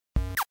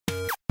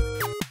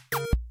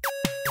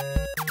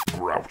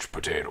Couch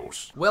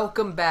potatoes.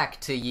 Welcome back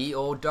to Ye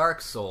Old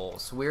Dark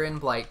Souls. We're in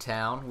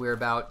Blighttown. We're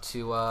about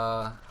to,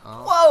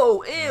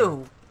 Whoa!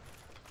 Ew!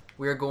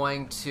 We're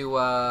going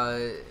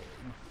to,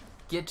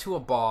 get to a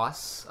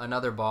boss,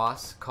 another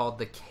boss, called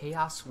the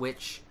Chaos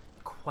Witch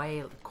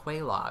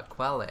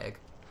Quelag.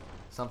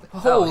 Something.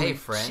 Holy oh, hey,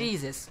 friend.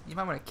 Jesus. You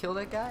might want to kill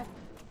that guy?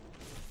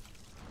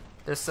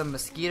 There's some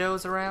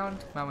mosquitoes around.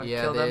 You might want to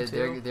kill them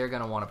too. They're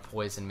gonna want to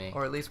poison me.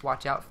 Or at least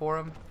watch out for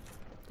them.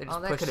 They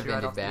just that could have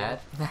ended bad.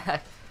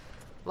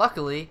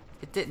 Luckily,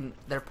 it didn't.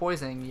 They're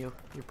poisoning you.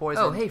 You're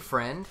poisoned. Oh, hey,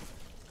 friend.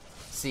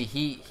 See,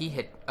 he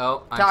hit...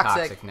 Oh, I'm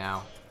Toxic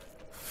now.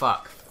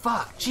 Fuck.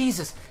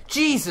 Jesus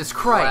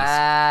Christ.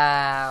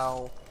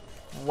 Wow.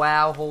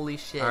 Wow, holy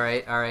shit.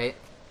 Alright.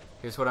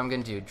 Here's what I'm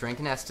gonna do. Drink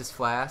an Estus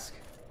flask.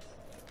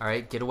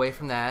 Alright, get away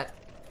from that.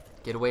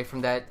 Get away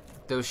from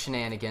those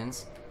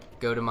shenanigans.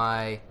 Go to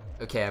my...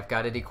 Okay, I've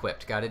got it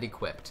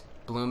equipped.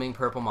 Blooming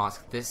purple moss.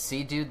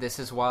 See, dude, this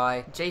is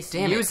why...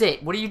 Jason, use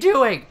it! What are you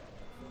doing?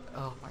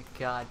 Oh my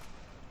god.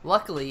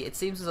 Luckily, it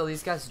seems as though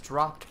these guys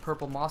dropped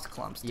purple moss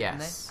clumps, didn't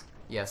they?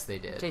 Yes, they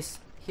did. Jace,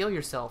 heal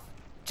yourself.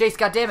 Jace,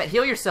 goddammit,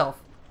 heal yourself!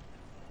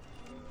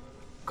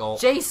 Gulp.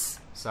 Jace!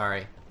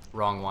 Sorry.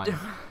 Wrong one.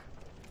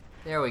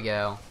 There we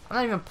go. I'm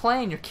not even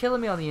playing. You're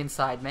killing me on the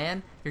inside,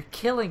 man. You're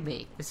killing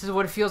me. This is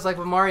what it feels like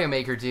with Mario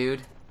Maker,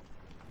 dude.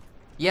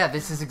 Yeah,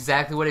 this is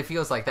exactly what it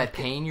feels like. That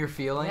pain you're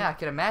feeling. Yeah, I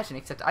can imagine,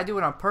 except I do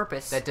it on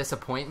purpose. That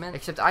disappointment.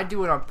 Except I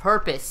do it on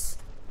purpose.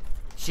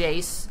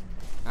 Jace.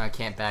 I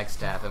can't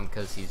backstab him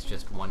because he's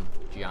just one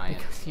giant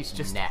Because he's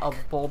just neck. a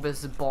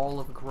bulbous ball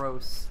of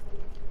gross.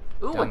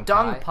 Ooh, Dung a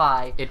dung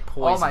pie. It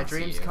poisons all my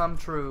dreams you. come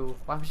true.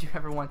 Why would you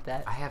ever want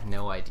that? I have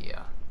no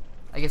idea.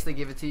 I guess they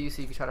give it to you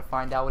so you can try to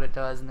find out what it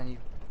does, and then you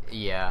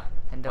Yeah.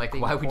 end up Like,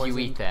 being why would you poisoned.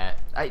 eat that?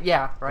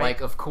 Yeah, right?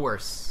 Like, of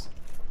course.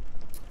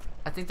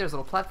 I think there's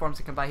little platforms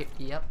that can buy...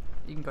 Yep,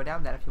 you can go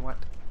down that if you want.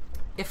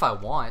 If I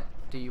want.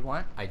 Do you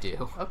want? I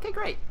do. Okay,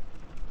 great.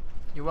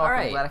 You're welcome.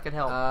 Alright. Glad I could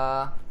help.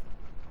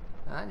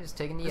 I'm just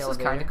taking the This is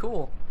elevator. kind of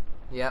cool.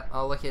 Yep.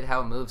 Oh, look at how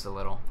it moves a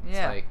little.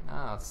 Yeah.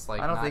 It's like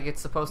I don't not, think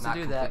it's supposed to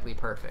do that. Not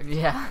completely perfect.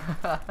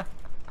 Yeah.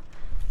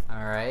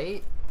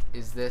 Alright.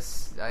 Is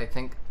this... I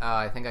think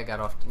I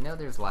got off... No,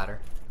 there's ladder.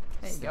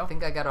 There you go. I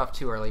think I got off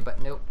too early,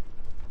 but nope.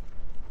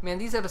 Man,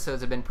 these episodes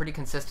have been pretty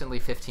consistently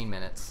 15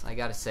 minutes. I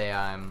gotta say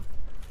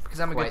Because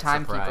I'm a quite good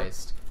timekeeper.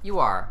 surprised. You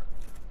are.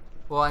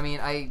 Well, I mean,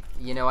 I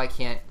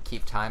can't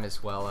keep time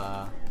as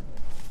well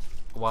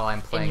while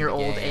I'm playing In your the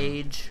old game.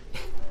 age.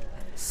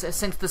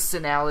 Since the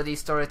senility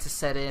started to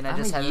set in, I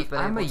just haven't been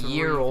I'm able a to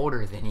year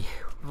older than you.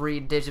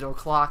 read digital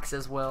clocks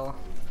as well.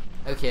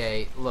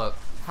 Okay, look.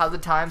 How the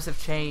times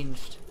have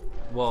changed.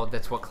 Well,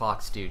 that's what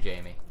clocks do,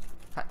 Jamie.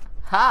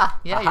 Ha!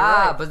 Yeah, you're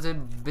right.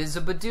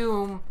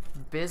 Bizzabadoom.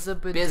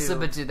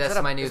 Bizzabadoo.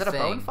 That's my new thing. Is that a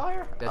thing.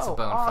 bonfire? That's a oh,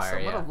 bonfire, awesome.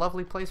 yeah. What a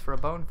lovely place for a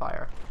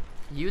bonfire.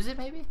 Use it,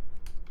 maybe?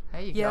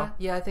 There you go.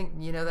 Yeah, I think,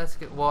 that's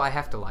good. Well, I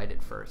have to light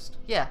it first.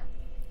 Yeah,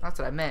 that's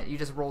what I meant. You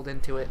just rolled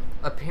into it,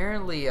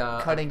 Apparently,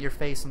 cutting your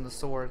face on the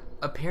sword.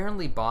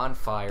 Apparently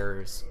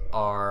bonfires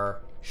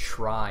are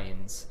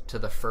shrines to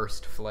the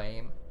first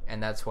flame,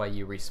 and that's why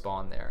you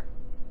respawn there.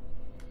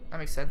 That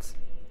makes sense.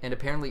 And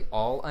apparently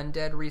all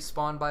undead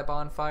respawn by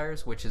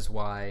bonfires, which is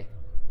why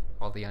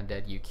all the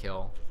undead you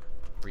kill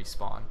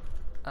respawn.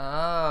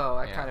 Oh,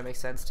 that Yeah. kind of makes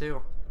sense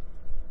too.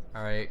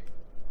 Alright.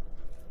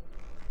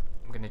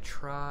 I'm gonna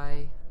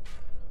try...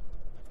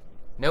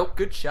 Nope.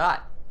 Good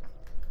shot.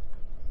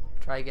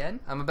 Try again.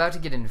 I'm about to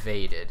get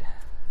invaded.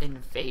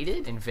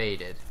 Invaded?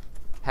 Invaded.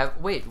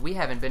 Wait, we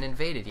haven't been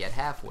invaded yet,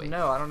 have we?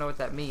 No, I don't know what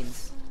that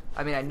means.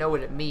 I mean, I know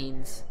what it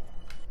means.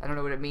 I don't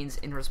know what it means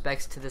in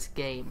respects to this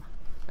game.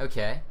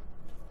 Okay.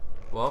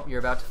 Well, you're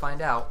about to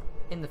find out.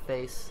 In the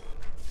face.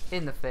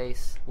 In the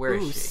face. Where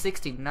is Ooh, she?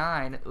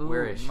 69. Ooh,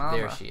 Where is she? mama.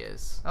 There she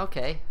is.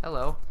 Okay,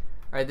 hello.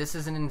 Alright, this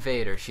is an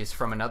invader. She's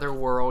from another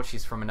world.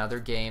 She's from another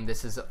game.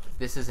 This is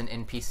an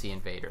NPC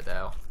invader,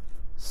 though.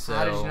 So,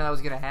 How did you know that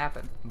was going to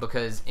happen?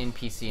 Because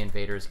NPC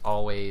invaders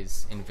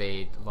always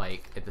invade,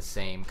 like, at the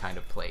same kind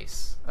of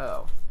place.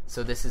 Oh.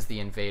 So this is the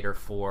invader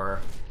for,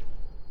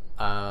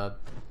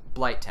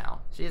 Blighttown.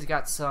 She's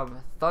got some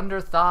thunder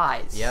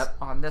thighs Yep.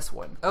 on this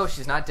one. Oh,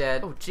 she's not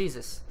dead. Oh,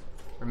 Jesus.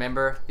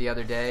 Remember the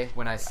other day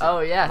when I said, Oh,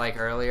 yeah. like,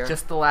 earlier?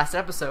 Just the last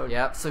episode.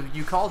 Yep. So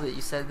you called it.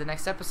 You said the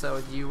next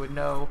episode you would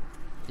know,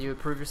 you would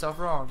prove yourself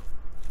wrong.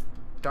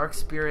 Dark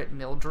Spirit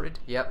Mildred.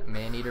 Yep,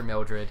 Man-Eater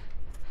Mildred.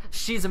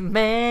 She's a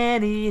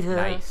man-eater.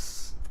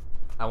 Nice.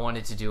 I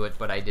wanted to do it,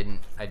 but I don't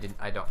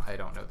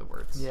know the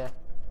words. Yeah.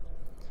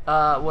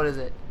 What is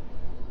it?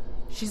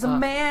 She's a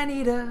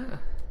man-eater.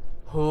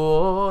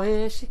 Oh,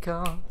 here she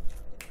comes.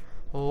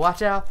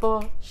 Watch out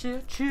for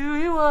she'll chew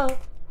you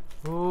up.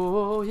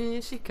 Oh,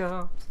 here she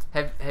comes.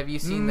 Have you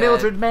seen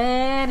Mildred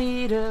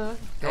Man-Eater.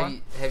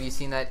 Have you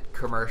seen that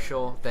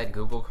commercial, that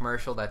Google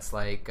commercial that's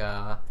like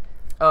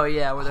Oh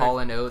yeah, where Hall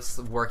and Oates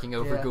working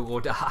over Yeah. Google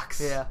Docs?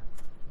 Yeah.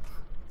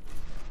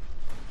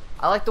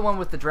 I like the one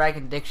with the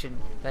dragon diction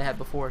they had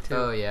before too.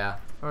 Oh yeah.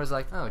 Where it was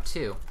like, Oh,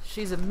 two.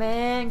 she's a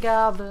man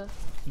gobbler.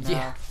 No,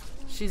 Yeah.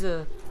 She's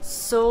a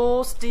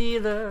Soul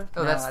Stealer.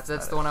 Oh, No,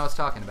 that's the one I was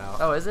talking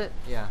about. Oh, is it?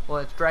 Yeah. Well,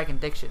 it's Dragon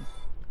Diction.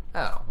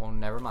 Oh, well,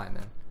 never mind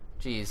then.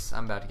 Jeez,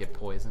 I'm about to get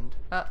poisoned.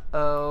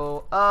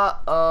 Uh-oh.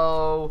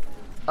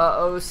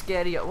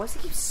 Scatty. Why does he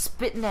keep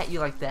spitting at you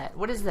like that?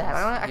 What is that?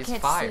 I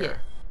can't fire. see it.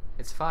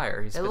 It's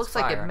fire. It looks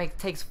like it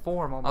takes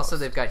form almost. Also,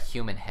 they've got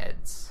human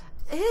heads.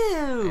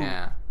 Ew.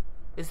 Yeah.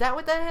 Is that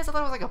what that is? I thought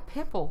it was like a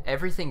pimple.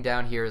 Everything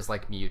down here is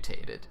like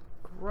mutated.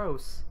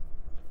 Gross.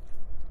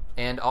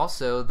 And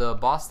also, the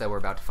boss that we're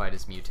about to fight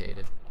is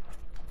mutated.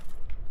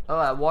 Oh,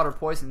 that water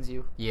poisons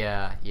you.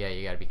 Yeah,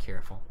 you gotta be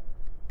careful.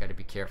 Gotta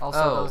be careful.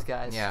 Also those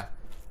guys. Yeah.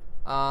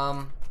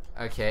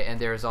 Okay, and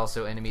there's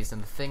also enemies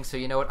in the thing, so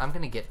you know what? I'm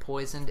gonna get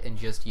poisoned and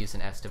just use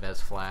an Estevez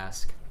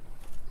flask.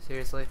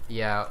 Seriously?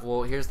 Yeah,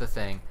 well, here's the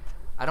thing.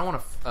 I don't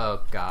want to...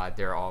 Oh, God,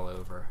 they're all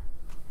over.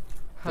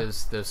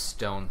 Those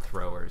stone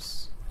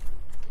throwers.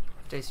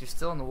 Jace, you're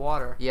still in the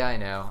water. Yeah, I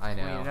know.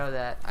 Well, you know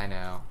that. I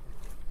know.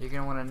 You're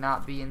gonna want to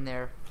not be in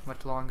there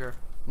much longer.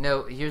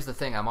 No, here's the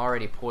thing. I'm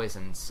already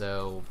poisoned,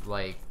 so,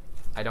 like,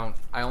 I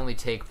only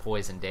take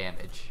poison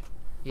damage.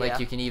 Yeah. Like,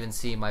 you can even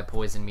see my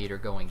poison meter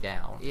going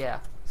down. Yeah,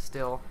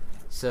 still.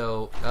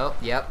 So, oh,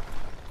 yep.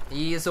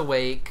 He is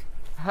awake.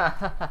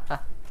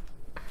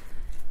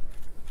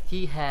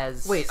 He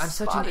has. Wait, I'm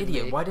such an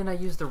idiot. Me. Why didn't I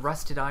use the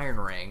rusted iron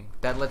ring?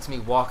 That lets me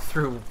walk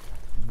through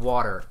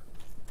water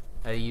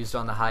that I used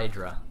on the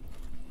Hydra.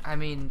 I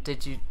mean,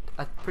 did you...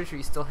 I'm pretty sure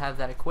you still have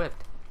that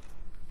equipped.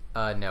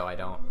 No, I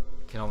don't.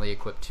 Can only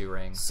equip 2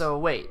 rings. So,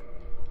 wait.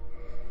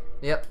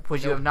 Yep.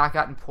 Would you have not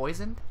gotten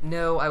poisoned?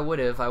 No, I would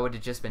have. I would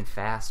have just been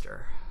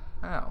faster.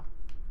 Oh.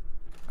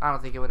 I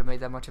don't think it would have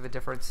made that much of a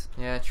difference.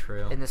 Yeah,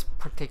 true. In this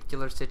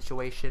particular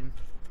situation.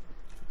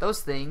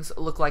 Those things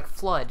look like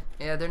flood.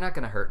 Yeah, they're not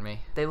gonna hurt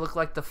me. They look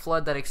like the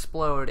flood that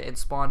exploded and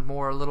spawned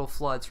more little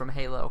floods from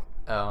Halo.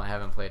 Oh, I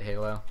haven't played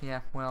Halo.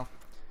 Yeah, well.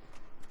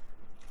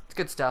 It's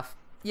good stuff.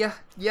 Yeah,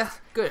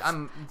 good.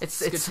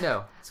 It's good to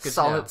know. It's good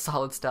to know.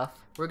 Solid stuff.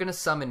 We're gonna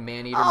summon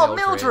Man-Eater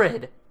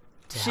Mildred!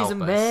 She's a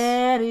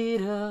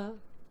man-eater.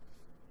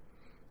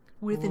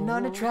 With an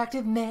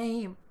unattractive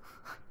name.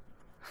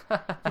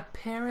 Your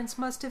parents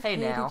must have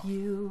hated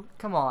you.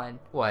 Come on.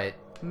 What?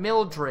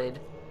 Mildred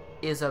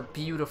is a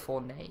beautiful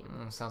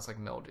name. Sounds like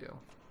mildew.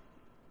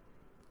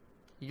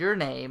 Your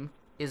name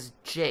is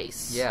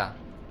Jace. Yeah.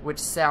 Which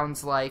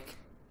sounds like...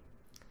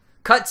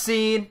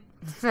 Cutscene!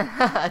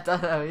 I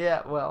don't know,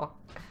 yeah, well.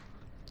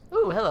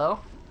 Ooh, hello.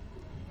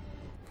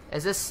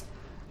 Is this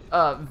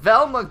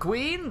Velma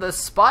Queen, the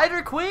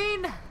Spider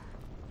Queen?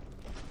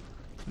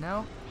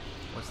 No?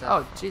 What's that?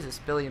 Oh, Jesus,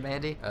 Billy and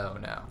Mandy. Oh,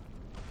 no.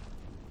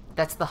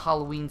 That's the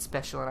Halloween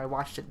special, and I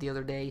watched it the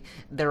other day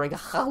during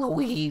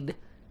Halloween.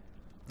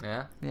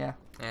 Yeah? Yeah.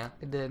 Yeah.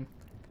 It did.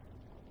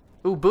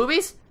 Ooh,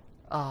 boobies?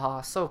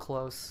 Ah, so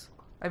close.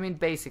 I mean,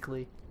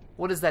 basically.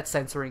 What is that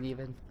censoring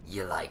even?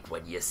 You like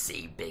what you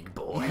see, big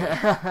boy?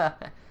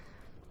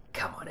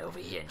 Come on over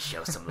here and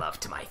show some love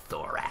to my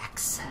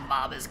Thorax.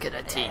 Mama's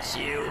gonna teach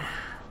you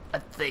a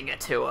thing or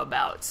two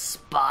about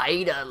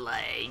spider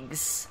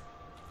legs.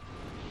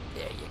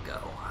 There you go.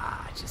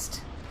 I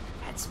just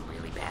had some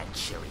really bad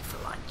chili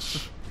for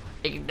lunch.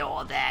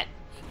 Ignore that.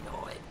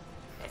 Ignore it.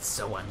 It's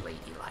so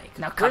unladylike.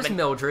 Now come Where's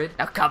Mildred?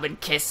 Now come and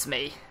kiss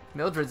me.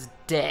 Mildred's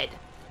dead.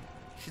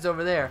 She's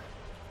over there.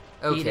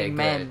 Okay, eating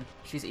men. good.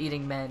 She's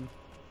eating men.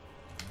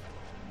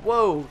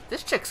 Whoa,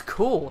 this chick's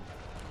cool.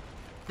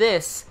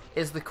 This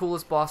is the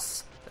coolest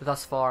boss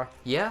thus far.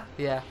 Yeah?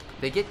 Yeah,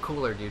 They get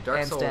cooler, dude.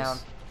 Hands down.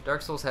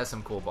 Dark Souls has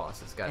some cool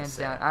bosses, gotta hands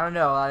say. down. I don't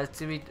know.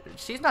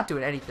 She's not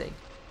doing anything.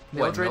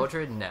 Mildred? What,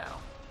 Mildred? No.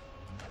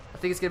 I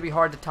think it's gonna be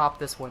hard to top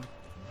this one.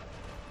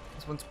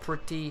 This one's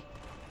pretty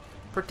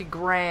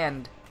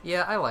grand.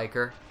 Yeah, I like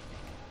her.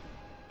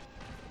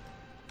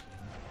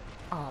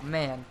 Oh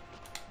man.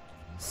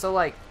 So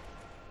like,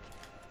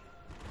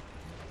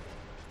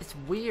 it's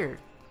weird.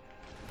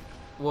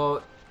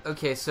 Well,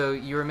 okay, so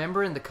you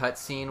remember in the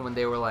cutscene when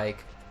they were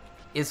like,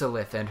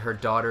 Izalith and her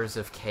daughters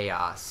of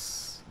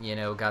chaos, you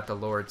know, got the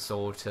Lord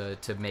Soul to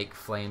make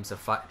flames of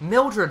fire.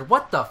 Mildred,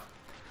 what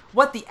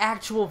the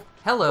actual...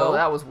 Hello? Well,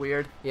 that was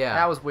weird. Yeah.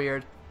 That was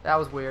weird. That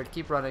was weird.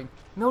 Keep running.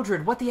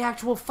 Mildred, what the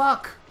actual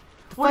fuck?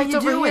 What are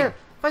you doing? Here.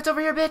 Fight's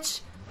over here,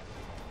 bitch!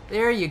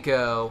 There you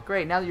go.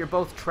 Great, now that you're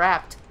both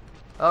trapped.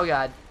 Oh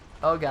god.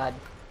 Oh god.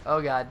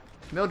 Oh god.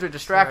 Mildred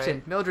distraction.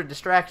 Right. Mildred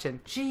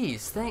distraction.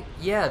 Jeez,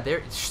 yeah,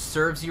 there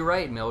serves you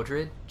right,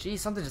 Mildred.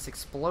 Geez, something just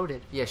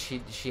exploded. Yeah,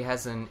 she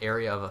has an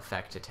area of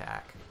effect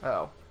attack.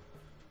 Oh.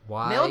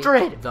 Why?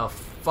 Mildred! The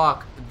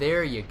fuck?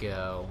 There you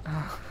go.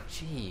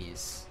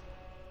 Jeez.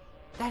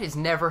 That has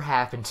never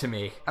happened to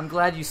me. I'm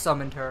glad you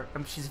summoned her.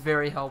 She's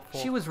very helpful.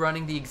 She was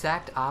running the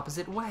exact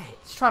opposite way.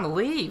 She's trying to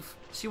leave.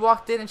 She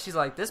walked in and she's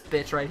like, this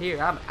bitch right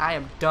here, I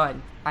am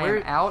done. I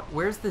am out.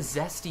 Where's the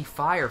zesty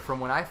fire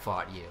from when I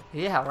fought you?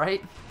 Yeah,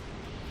 right?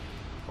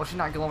 Well, she's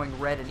not glowing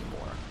red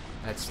anymore.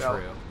 That's So,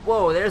 true.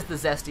 whoa, there's the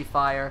zesty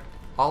fire.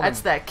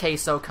 That's that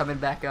queso coming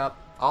back up.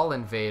 All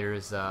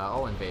invaders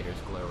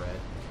glow red.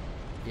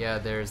 Yeah,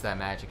 there's that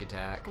magic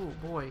attack. Oh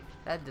boy,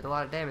 that did a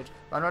lot of damage.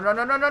 Run, run, run,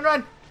 run, run, run,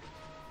 run!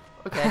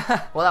 Okay.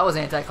 Well, that was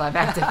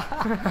anticlimactic.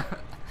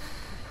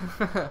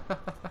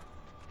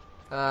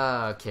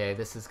 Okay,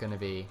 this is gonna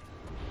be...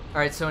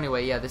 Alright, so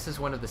anyway, yeah, this is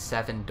one of the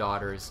 7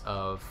 daughters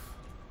of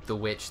the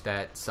witch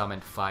that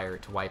summoned fire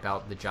to wipe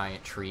out the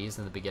giant trees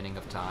in the beginning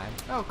of time.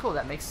 Oh, cool.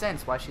 That makes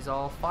sense why she's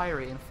all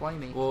fiery and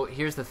flamey. Well,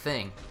 here's the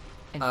thing.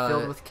 And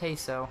filled with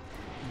queso.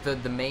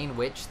 The main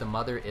witch, the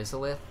Mother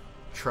Izalith,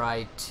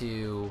 tried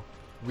to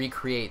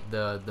recreate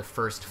the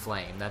first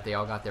flame that they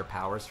all got their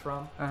powers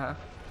from. Uh-huh.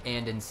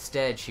 And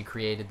instead she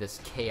created this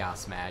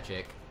chaos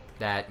magic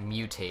that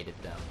mutated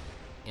them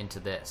into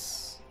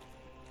this.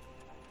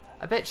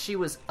 I bet she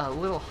was a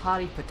little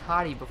hottie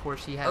patati before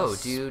she had a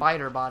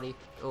spider body.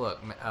 Look,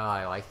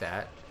 I like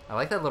that. I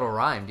like that little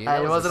rhyme, dude.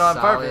 It wasn't on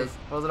purpose.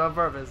 It wasn't on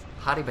purpose.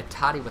 Hottie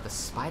patati with a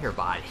spider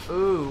body.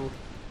 Ooh.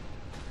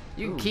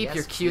 You can keep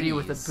your cutie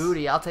with a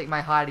booty. I'll take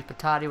my hottie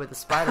patati with a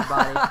spider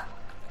body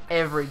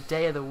every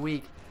day of the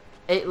week.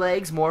 8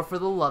 legs more for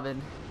the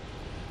lovin'.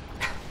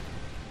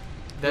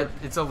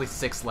 It's only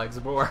 6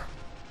 legs more.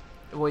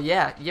 Well,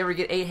 yeah. You ever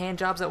get 8 hand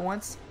jobs at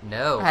once?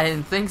 No. I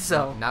didn't think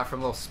so. Not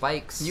from little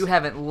spikes. You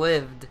haven't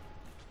lived.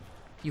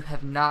 You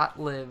have not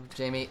lived.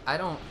 Jamie, I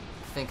don't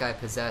think I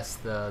possess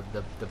the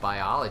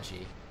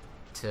biology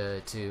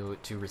to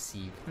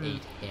receive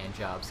 8 hand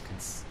jobs,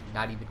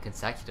 not even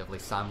consecutively,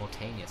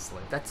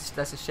 simultaneously. That's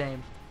a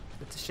shame.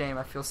 That's a shame.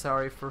 I feel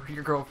sorry for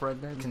your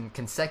girlfriend then.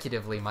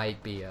 Consecutively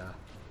might be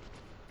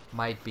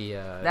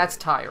That's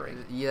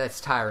tiring. Yeah,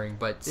 it's tiring,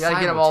 but you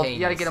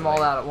gotta get them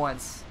all out at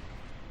once.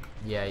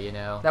 Yeah, you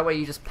know. That way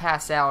you just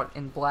pass out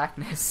in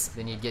blackness.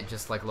 Then you get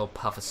just like a little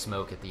puff of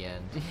smoke at the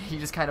end. You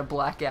just kind of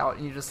black out,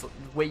 and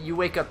you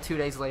wake up 2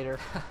 days later,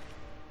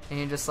 and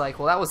you're just like,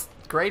 well, that was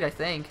great, I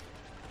think.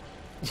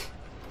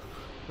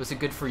 Was it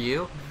good for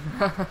you?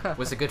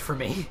 Was it good for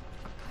me?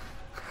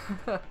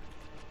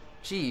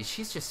 Jeez,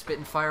 she's just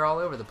spitting fire all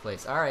over the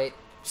place. All right,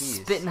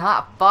 jeez. Spitting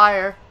hot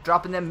fire,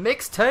 dropping them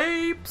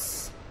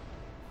mixtapes.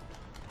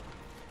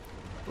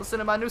 Listen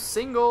to my new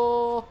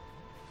single.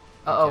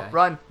 Uh-oh, Okay.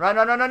 run.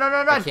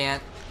 I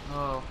can't.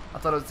 Oh, I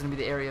thought it was going to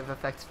be the area of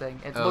effects thing.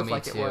 It Oh, looked me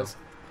like too. it was.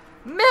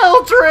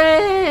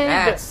 Mildred!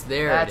 That's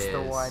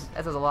the one.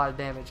 That does a lot of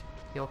damage.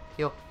 Heal.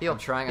 I'm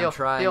trying.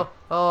 Heal.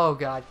 Oh,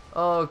 God.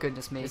 Oh,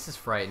 goodness me. This is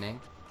frightening.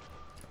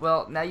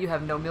 Well, now you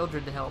have no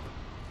Mildred to help.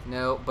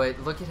 No, but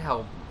look at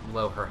how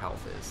low her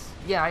health is.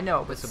 Yeah, I know,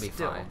 but This will be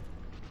still. fine.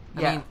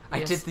 Yeah, I mean,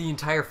 I did the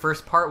entire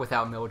first part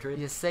without Mildred.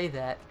 You say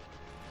that.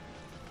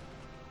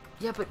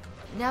 Yeah, but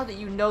now that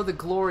you know the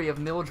glory of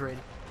Mildred,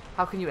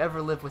 how can you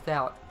ever live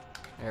without?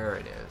 There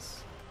it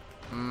is.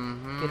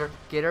 Mm-hmm.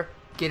 Get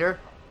her.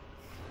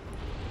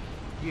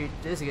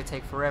 This is gonna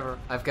take forever.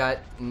 I've got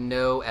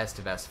no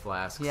Estivest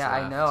flasks Yeah,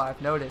 I left. know.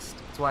 I've noticed.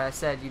 That's why I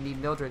said you need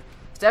Mildred.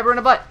 Stab her in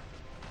the butt.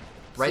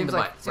 Right in the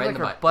butt. Right in the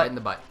butt. Right in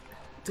the butt.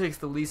 Takes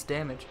the least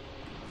damage.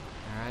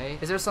 All right.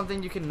 Is there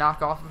something you can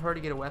knock off of her to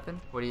get a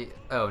weapon? What do you?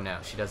 Oh no,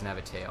 she doesn't have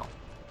a tail.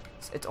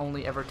 It's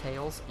only ever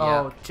tails. Yeah.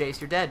 Oh, Jace,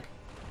 you're dead.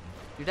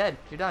 You're dead.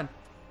 You're done.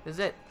 This is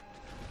it.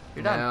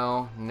 You're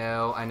done.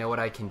 No. I know what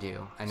I can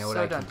do. I know what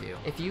I can do.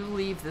 If you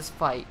leave this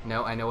fight.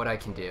 No, I know what I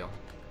can do.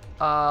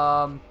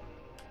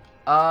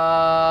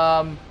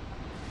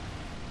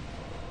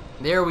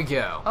 There we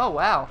go. Oh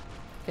wow.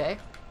 Okay.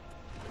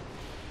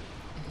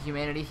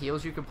 Humanity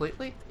heals you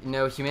completely?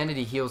 No,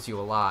 humanity heals you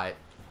a lot,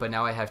 but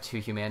now I have 2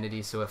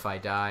 humanity, so if I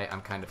die, I'm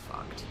kind of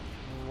fucked.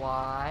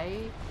 Why?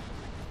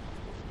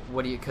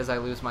 What do you? Because I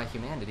lose my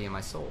humanity and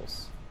my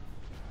souls.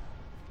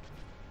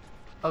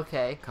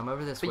 Okay. Come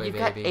over this But way, you've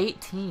baby. got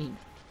 18.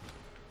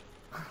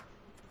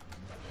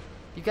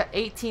 You've got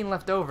 18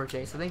 left over,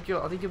 Jace. I think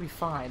you'll be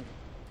fine.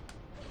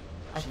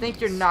 I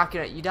think you're not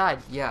gonna. You died.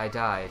 Yeah, I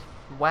died.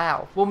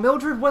 Wow. Well,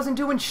 Mildred wasn't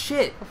doing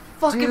shit.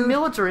 Fucking Dude.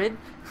 Mildred.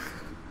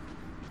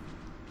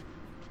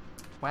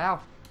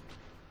 Wow.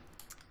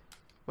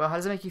 Well, how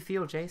does it make you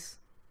feel, Jace?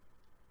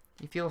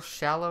 You feel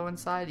shallow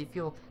inside? Do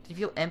you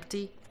feel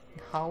empty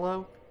and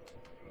hollow?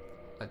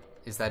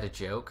 Is that a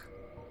joke?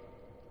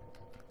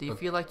 Do you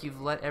feel like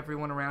you've let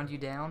everyone around you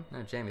down?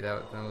 No, Jamie,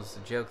 that was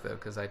a joke, though,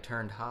 because I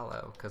turned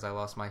hollow, because I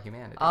lost my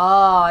humanity.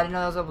 Oh, I didn't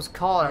know that's what it was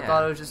called. I Yeah.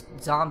 thought it was just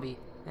zombie.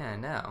 Yeah,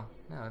 no,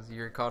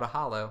 you're called a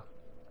hollow.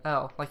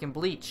 Oh, like in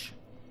Bleach.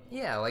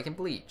 Yeah, like in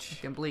Bleach.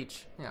 Like in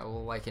Bleach. Yeah,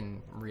 well, like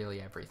in really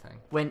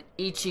everything. When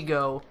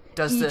Ichigo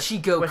does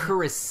Ichigo when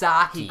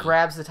Kurosaki. he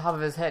grabs the top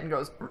of his head and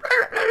goes...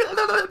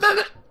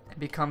 and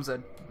becomes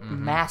a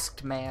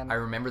masked man. I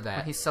remember When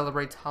that. he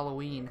celebrates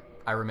Halloween.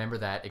 I remember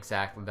that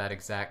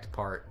exact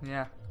part.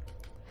 Yeah.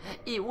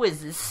 It was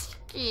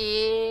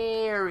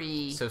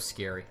scary. So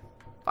scary.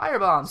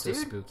 Firebombs, So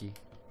dude. spooky.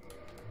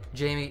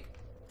 Jamie,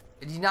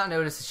 did you not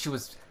notice that she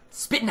was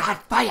spitting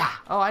hot fire?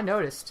 Oh, I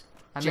noticed.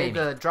 I Jamie. made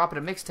the drop it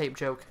a mixtape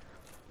joke.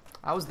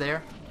 I was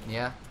there.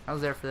 Yeah? I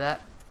was there for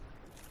that.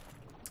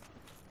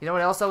 You know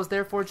what else I was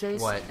there for,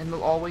 Jace? What? And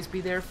will always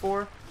be there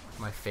for?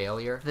 My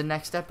failure? The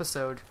next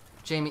episode.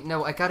 Jamie,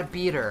 no, I gotta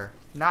beat her.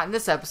 Not in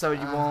this episode,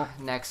 you won't.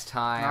 Next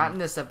time. Not in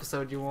this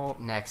episode, you won't.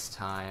 Next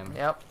time.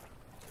 Yep.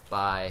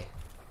 Bye.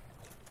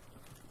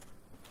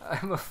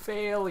 I'm a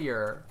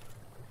failure.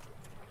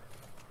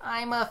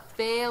 I'm a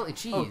fail.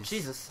 Jeez. Oh,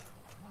 Jesus.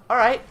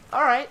 Alright,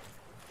 alright.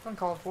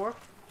 Uncalled for.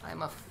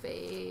 I'm a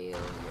failure.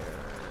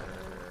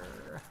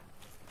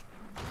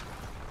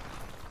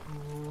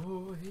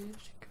 Oh, here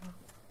she comes.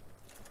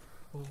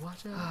 Oh,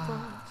 watch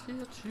out,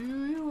 she'll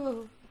chew you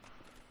up.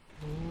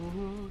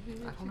 Oh,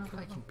 I don't know if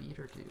I can beat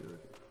her, dude.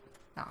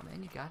 Nah,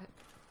 man, you got it.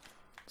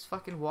 Just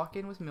fucking walk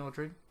in with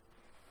Mildred.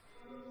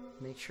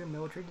 Make sure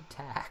Mildred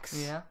attacks.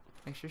 Yeah.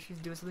 Make sure she's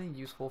doing something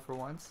useful for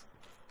once.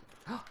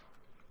 What?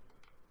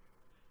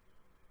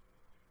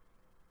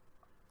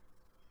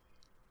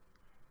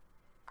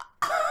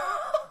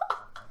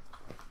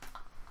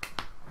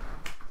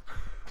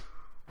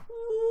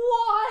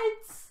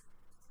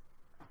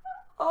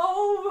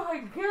 Oh my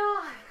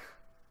god.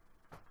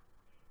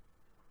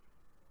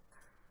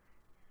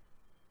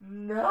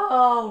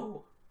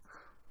 No.